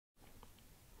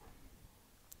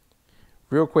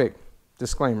real quick,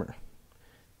 disclaimer.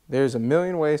 There's a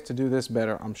million ways to do this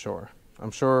better, I'm sure. I'm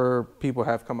sure people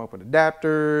have come up with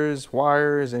adapters,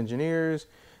 wires, engineers.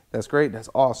 That's great. That's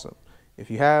awesome. If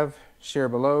you have, share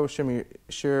below.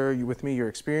 Share with me your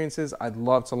experiences. I'd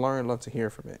love to learn, love to hear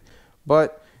from it.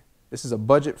 But this is a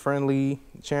budget-friendly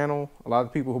channel. A lot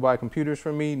of people who buy computers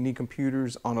from me need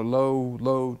computers on a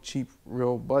low, cheap,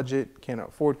 real budget, can't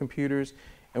afford computers.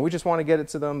 And we just want to get it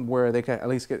to them where they can at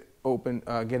least get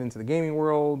into the gaming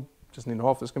world, just need an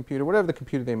office computer, whatever the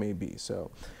computer they may be.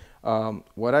 So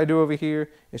what I do over here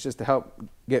is just to help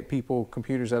get people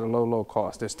computers at a low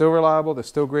cost. They're still reliable, they're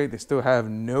still great, they still have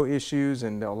no issues,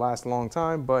 and they'll last a long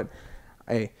time. But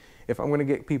hey, if I'm going to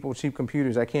get people cheap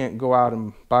computers, I can't go out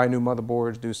and buy new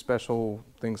motherboards, do special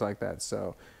things like that.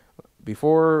 So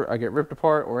before I get ripped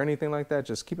apart or anything like that,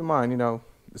 just keep in mind, you know,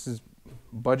 this is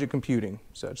budget computing.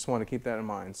 So I just want to keep that in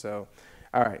mind. So,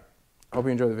 all right, hope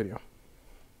you enjoy the video.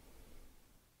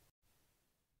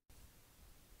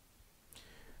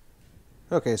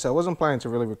 Okay, so I wasn't planning to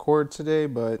really record today,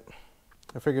 but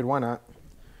I figured why not.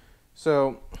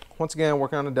 So once again,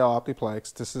 working on the Dell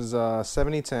Optiplex. This is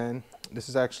 7010. This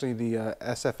is actually the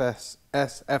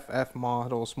SFF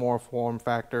model, small form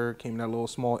factor. Came in that little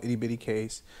small itty bitty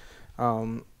case.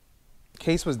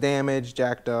 Case was damaged,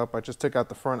 jacked up. I just took out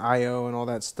the front I/O and all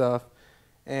that stuff,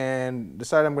 and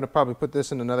decided I'm going to probably put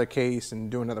this in another case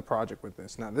and do another project with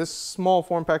this. Now, this small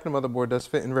form factor motherboard does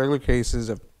fit in regular cases.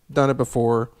 I've done it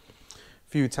before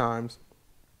few times,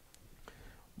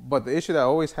 but the issue that I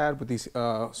always had with these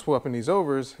swapping these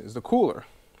overs is the cooler.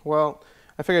 Well,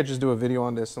 I figured I'd just do a video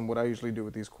on this and what I usually do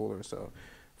with these coolers. So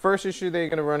first issue they're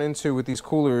going to run into with these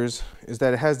coolers is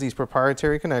that it has these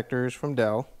proprietary connectors from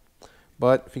Dell,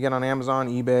 but if you get on Amazon,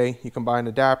 eBay, you can buy an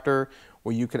adapter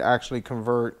where you could actually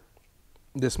convert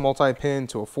this multi-pin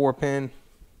to a 4-pin,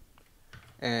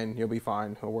 and you'll be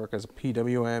fine. It'll work as a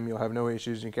PWM, you'll have no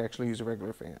issues, you can actually use a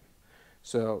regular fan.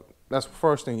 So that's the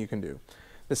first thing you can do.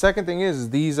 The second thing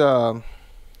is these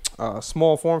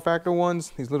small form factor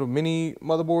ones, these little mini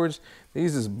motherboards,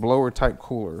 these is blower type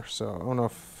cooler. So I don't know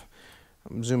if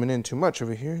I'm zooming in too much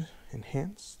over here.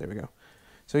 Enhance, there we go.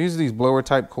 So use these blower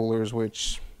type coolers,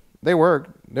 which they work,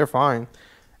 they're fine.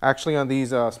 Actually on these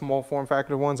small form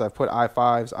factor ones, I've put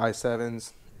i5s,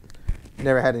 i7s,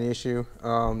 never had an issue.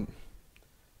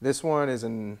 This one is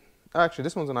actually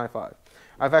this one's an i5.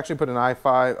 I've actually put an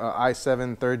i5,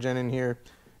 i7 3rd gen in here.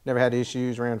 Never had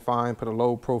issues, ran fine. Put a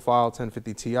low profile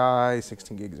 1050 Ti,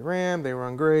 16 gigs of RAM. They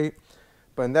run great.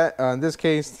 But in this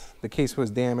case, the case was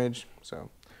damaged.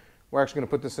 So we're actually going to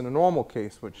put this in a normal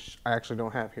case, which I actually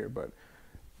don't have here, but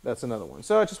that's another one.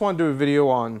 So I just want to do a video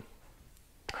on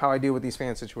how I deal with these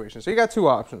fan situations. So you got two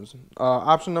options.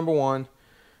 Option number one,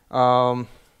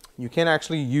 you can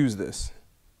actually use this.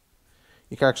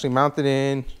 You can actually mount it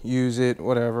in, use it,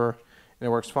 whatever, and it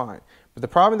works fine. But the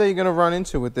problem that you're going to run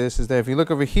into with this is that if you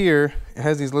look over here, it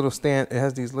has these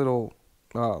little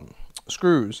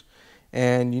screws,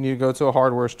 and you need to go to a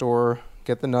hardware store,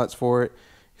 get the nuts for it,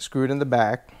 screw it in the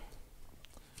back.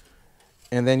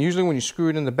 And then usually when you screw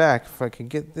it in the back, if I can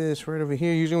get this right over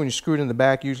here, usually when you screw it in the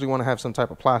back, you usually want to have some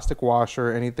type of plastic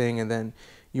washer or anything, and then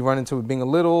you run into it being a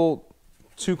little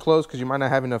too close because you might not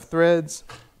have enough threads.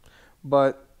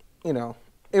 But, you know,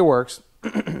 it works.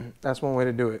 That's one way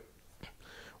to do it.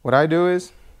 What I do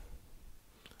is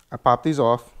I pop these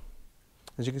off.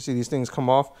 As you can see, these things come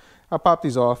off. I pop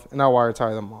these off and I wire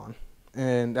tie them on,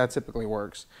 and that typically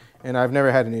works. And I've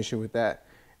never had an issue with that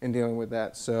in dealing with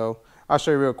that. So I'll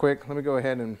show you real quick. Let me go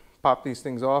ahead and pop these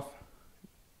things off.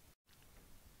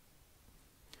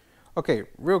 Okay,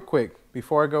 real quick,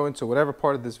 before I go into whatever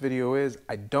part of this video is,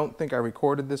 I don't think I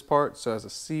recorded this part. So as a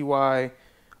CY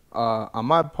on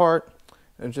my part,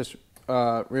 and just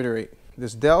reiterate,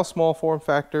 this Dell small form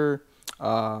factor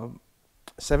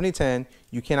 7010,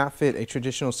 you cannot fit a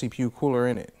traditional CPU cooler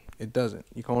in it. It doesn't.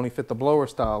 You can only fit the blower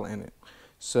style in it.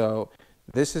 So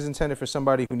this is intended for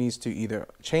somebody who needs to either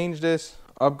change this,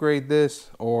 upgrade this,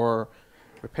 or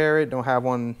repair it, don't have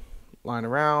one lying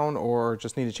around, or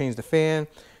just need to change the fan.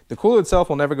 The cooler itself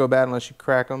will never go bad unless you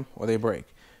crack them or they break.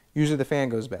 Usually the fan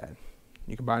goes bad.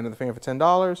 You can buy another fan for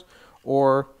 $10,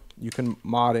 or you can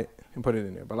mod it and put it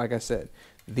in there. But like I said,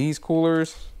 these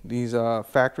coolers, these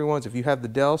factory ones, if you have the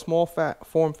Dell small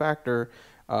form factor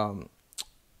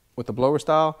with the blower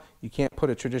style, you can't put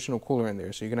a traditional cooler in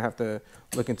there. So you're going to have to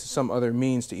look into some other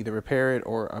means to either repair it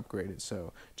or upgrade it.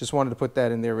 So just wanted to put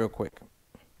that in there real quick.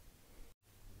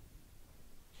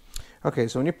 Okay,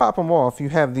 so when you pop them off, you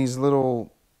have these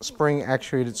little spring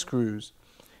actuated screws.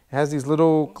 It has these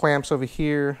little clamps over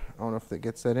here. I don't know if that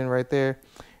gets that in right there.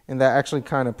 And that actually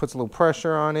kind of puts a little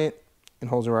pressure on it and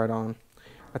holds it right on.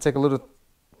 I take a little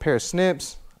pair of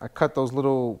snips. I cut those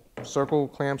little circle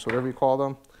clamps, whatever you call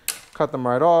them. Cut them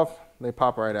right off. They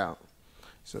pop right out.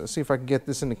 So let's see if I can get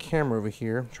this in the camera over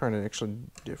here. I'm trying to actually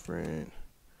different.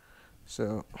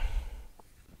 So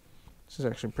this is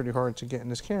actually pretty hard to get in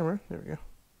this camera. There we go.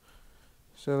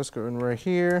 So let's go in right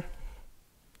here.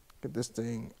 Get this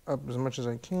thing up as much as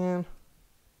I can.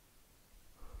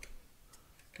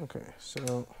 Okay,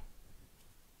 so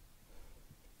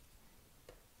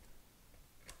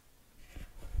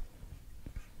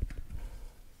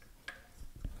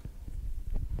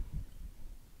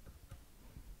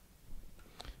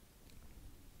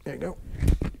there you go.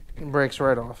 It breaks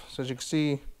right off. So as you can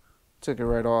see, took it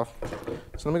right off.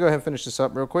 So let me go ahead and finish this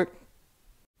up real quick.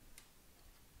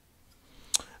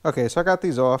 Okay, so I got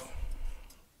these off.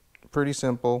 Pretty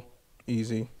simple,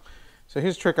 easy. So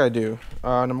here's a trick I do.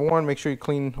 Number one, make sure you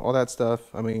clean all that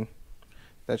stuff. I mean,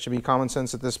 that should be common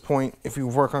sense at this point. If you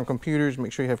work on computers,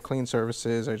 make sure you have clean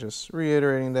surfaces. I just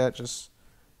reiterating that just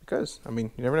because, I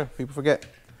mean, you never know, people forget.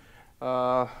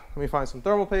 Let me find some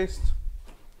thermal paste.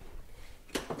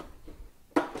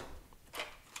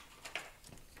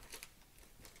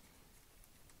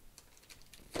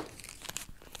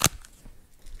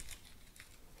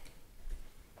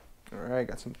 All right,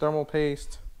 got some thermal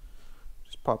paste.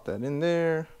 Just pop that in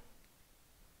there.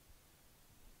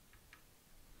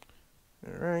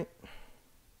 All right.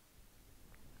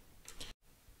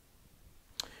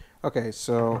 Okay,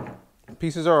 so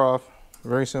pieces are off.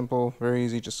 Very simple, very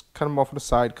easy. Just cut them off with a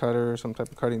side cutter or some type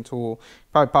of cutting tool.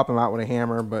 Probably pop them out with a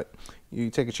hammer, but you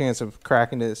take a chance of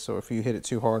cracking this, or if you hit it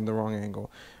too hard in the wrong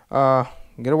angle.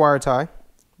 Get a wire tie.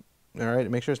 All right,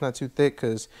 make sure it's not too thick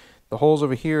because the holes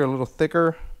over here are a little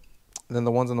thicker than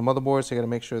the ones on the motherboard, so you got to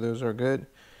make sure those are good.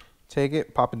 Take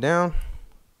it, pop it down,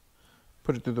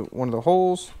 put it through one of the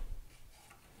holes,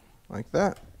 like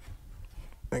that.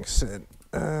 Like I said,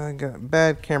 I got a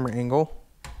bad camera angle,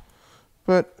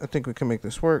 but I think we can make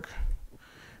this work.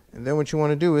 And then what you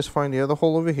want to do is find the other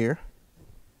hole over here.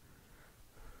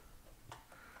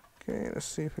 Okay, let's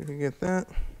see if we can get that.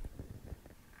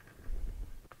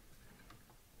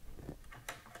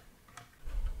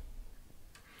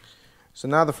 So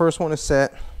now the first one is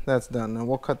set. That's done. Now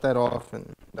we'll cut that off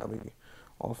and that'll be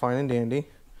all fine and dandy.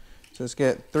 So let's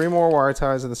get 3 more wire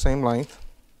ties of the same length.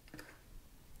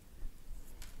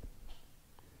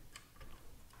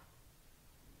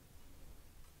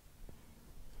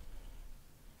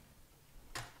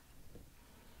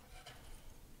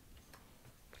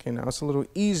 Okay, now it's a little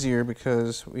easier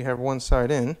because we have one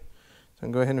side in. So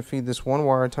I'm going to go ahead and feed this one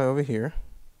wire tie over here.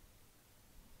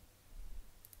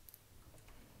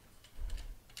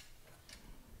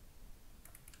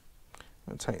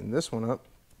 I'll tighten this one up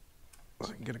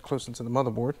so I can get it close into the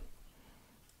motherboard.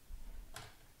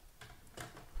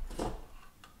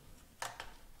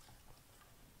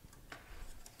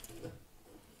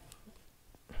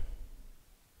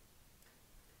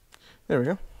 There we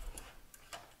go.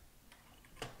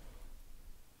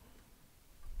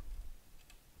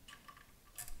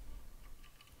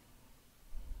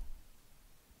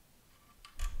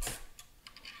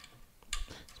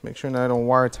 Make sure that I don't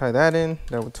wire tie that in.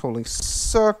 That would totally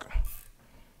suck.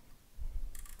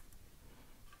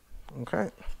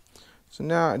 Okay. So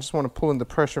now I just want to pull in the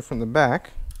pressure from the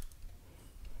back.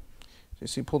 So you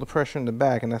see, pull the pressure in the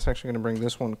back, and that's actually going to bring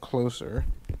this one closer.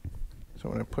 So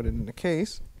when I put it in the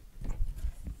case,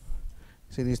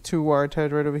 see these 2 wire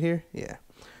ties right over here? Yeah.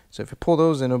 So if you pull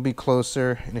those in, it'll be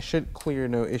closer, and it should clear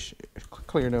no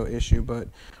issue. But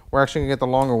we're actually going to get the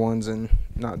longer ones and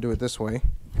not do it this way.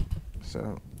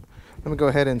 So let me go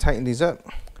ahead and tighten these up.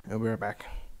 I'll be right back.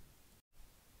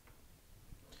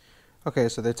 Okay,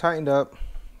 so they're tightened up.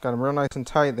 Got them real nice and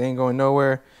tight. They ain't going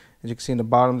nowhere. As you can see in the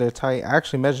bottom, they're tight. I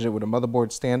actually measured it with a motherboard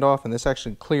standoff, and this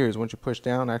actually clears once you push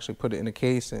down. I actually put it in a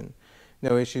case and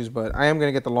no issues. But I am going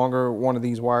to get the longer one of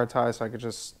these wire ties so I could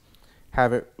just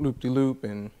have it loop-de-loop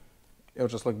and it'll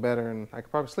just look better. And I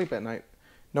could probably sleep at night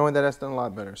knowing that that's done a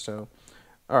lot better. So,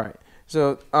 all right.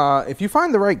 So if you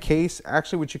find the right case,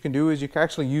 actually what you can do is you can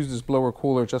actually use this blower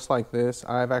cooler just like this.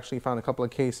 I've actually found a couple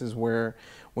of cases where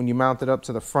when you mount it up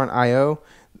to the front I/O,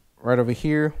 right over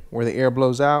here where the air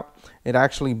blows out, it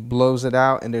actually blows it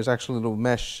out, and there's actually little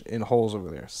mesh in holes over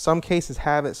there. Some cases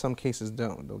have it, some cases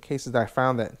don't. The cases that I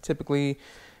found that typically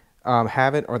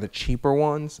have it are the cheaper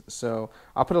ones. So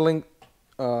I'll put a link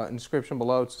in the description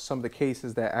below to some of the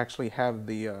cases that actually have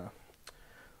the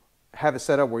have it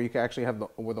set up where you can actually have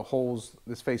where the holes,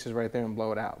 this face is right there, and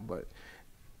blow it out. But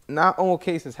not all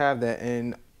cases have that,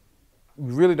 and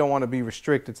you really don't want to be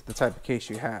restricted to the type of case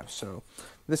you have. So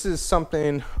this is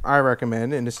something I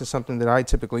recommend, and this is something that I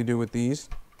typically do with these.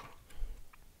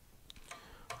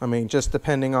 I mean, just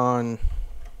depending on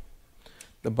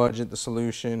the budget, the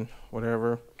solution,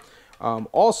 whatever.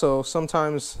 Also,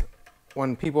 sometimes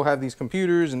when people have these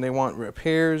computers and they want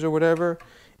repairs or whatever,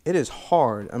 it is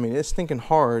hard. I mean, it's stinking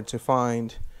hard to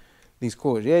find these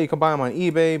coolers. Yeah, you can buy them on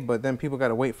eBay, but then people got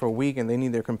to wait for a week and they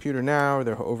need their computer now, or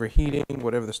they're overheating,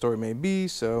 whatever the story may be.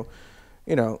 So,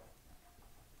 you know,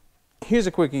 here's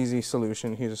a quick, easy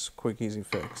solution. Here's a quick, easy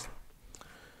fix.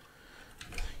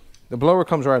 The blower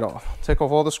comes right off. Take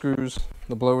off all the screws.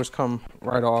 The blowers come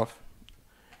right off.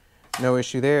 No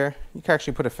issue there. You can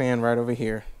actually put a fan right over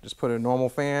here. Just put a normal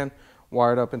fan,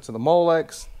 wire it up into the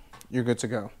Molex. You're good to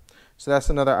go. So that's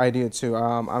another idea too.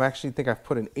 I actually think I've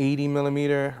put an 80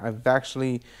 millimeter. I've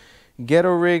actually ghetto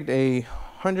rigged a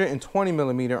 120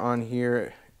 millimeter on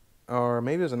here, or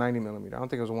maybe it was a 90 millimeter. I don't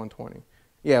think it was a 120.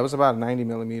 Yeah, it was about a 90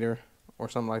 millimeter or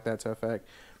something like that to effect.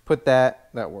 Put that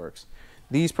works.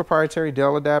 These proprietary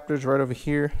Dell adapters right over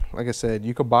here, like I said,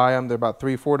 you could buy them. They're about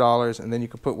 $3 or $4, and then you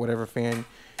could put whatever fan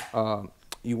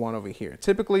you want over here.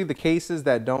 Typically, the cases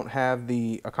that don't have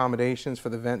the accommodations for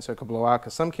the vent so it could blow out,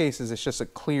 because some cases it's just a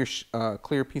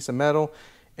clear piece of metal,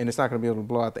 and it's not going to be able to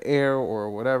blow out the air or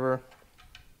whatever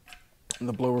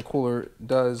the blower cooler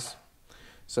does.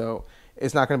 So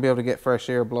it's not going to be able to get fresh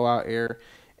air, blow out air,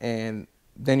 and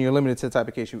then you're limited to the type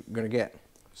of case you're going to get.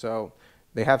 So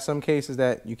they have some cases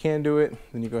that you can do it.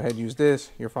 Then you go ahead and use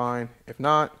this. You're fine. If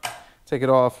not, take it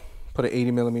off. Put an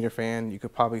 80 millimeter fan. You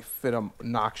could probably fit a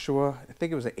Noctua. I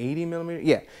think it was an 80 millimeter.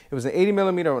 Yeah, it was an 80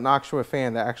 millimeter Noctua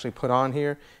fan that I actually put on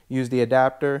here. Used the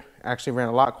adapter. Actually ran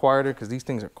a lot quieter because these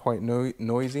things are quite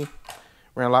noisy.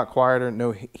 Ran a lot quieter.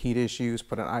 No heat issues.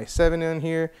 Put an i7 in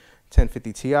here.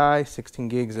 1050 Ti. 16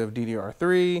 gigs of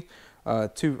DDR3.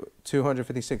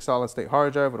 256 solid state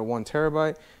hard drive with a 1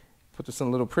 terabyte. Put this in a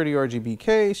little pretty RGB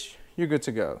case. You're good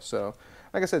to go. So,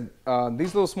 like I said,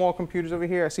 these little small computers over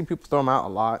here, I see people throw them out a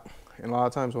lot. And a lot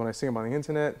of times when I see them on the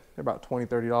internet, they're about $20,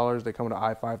 $30. They come with an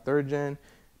i5 3rd gen,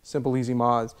 simple, easy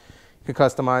mods. You can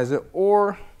customize it,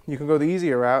 or you can go the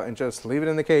easier route and just leave it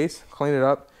in the case, clean it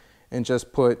up, and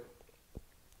just put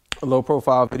a low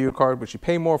profile video card, which you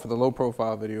pay more for the low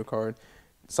profile video card,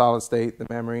 solid state, the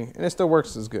memory, and it still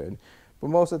works as good. But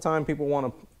most of the time people want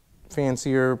a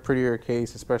fancier, prettier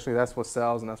case, especially that's what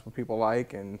sells and that's what people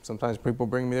like. And sometimes people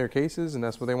bring me their cases and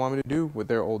that's what they want me to do with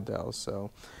their old Dells.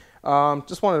 So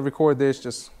just wanted to record this,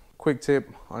 just quick tip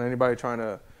on anybody trying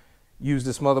to use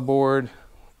this motherboard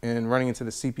and running into the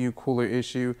CPU cooler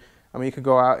issue. I mean, you could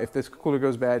go out, if this cooler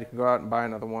goes bad, you can go out and buy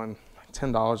another one, like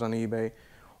 $10 on eBay,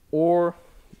 or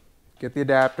get the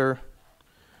adapter.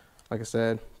 Like I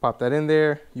said, pop that in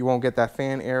there. You won't get that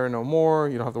fan error no more.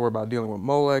 You don't have to worry about dealing with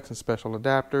Molex and special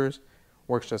adapters.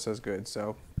 Works just as good.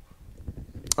 So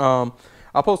I'll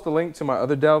post a link to my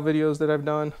other Dell videos that I've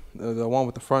done, the one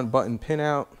with the front button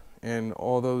pinout and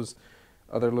all those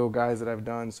other little guys that I've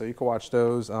done. So you can watch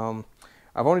those. I've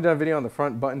only done a video on the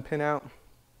front button pinout.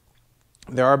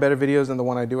 There are better videos than the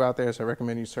one I do out there, so I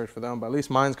recommend you search for them. But at least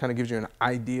mine kind of gives you an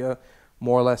idea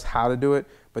more or less how to do it.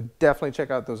 But definitely check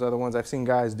out those other ones. I've seen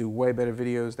guys do way better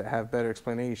videos that have better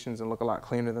explanations and look a lot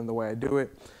cleaner than the way I do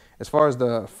it. As far as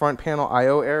the front panel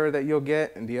I/O error that you'll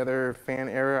get and the other fan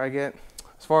error I get,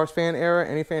 as far as fan error,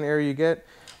 any fan error you get,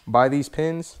 buy these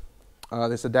pins.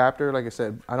 This adapter, like I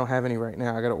said, I don't have any right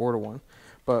now. I got to order one.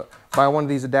 But buy one of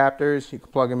these adapters. You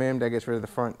can plug them in. That gets rid of the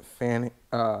front fan,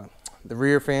 the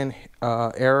rear fan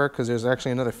error, because there's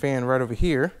actually another fan right over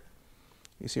here.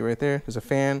 You see right there? There's a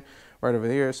fan right over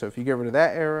here. So if you get rid of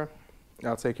that error,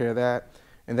 I'll take care of that.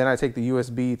 And then I take the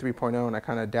USB 3.0 and I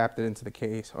kind of adapt it into the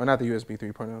case. Or not the USB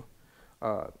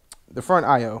 3.0. The front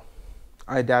I/O.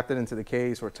 I adapt it into the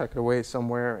case or tuck it away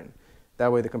somewhere, and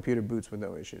that way the computer boots with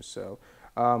no issues. So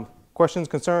questions,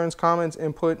 concerns, comments,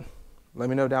 input, let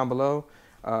me know down below.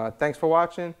 Thanks for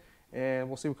watching, and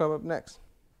we'll see what comes up next.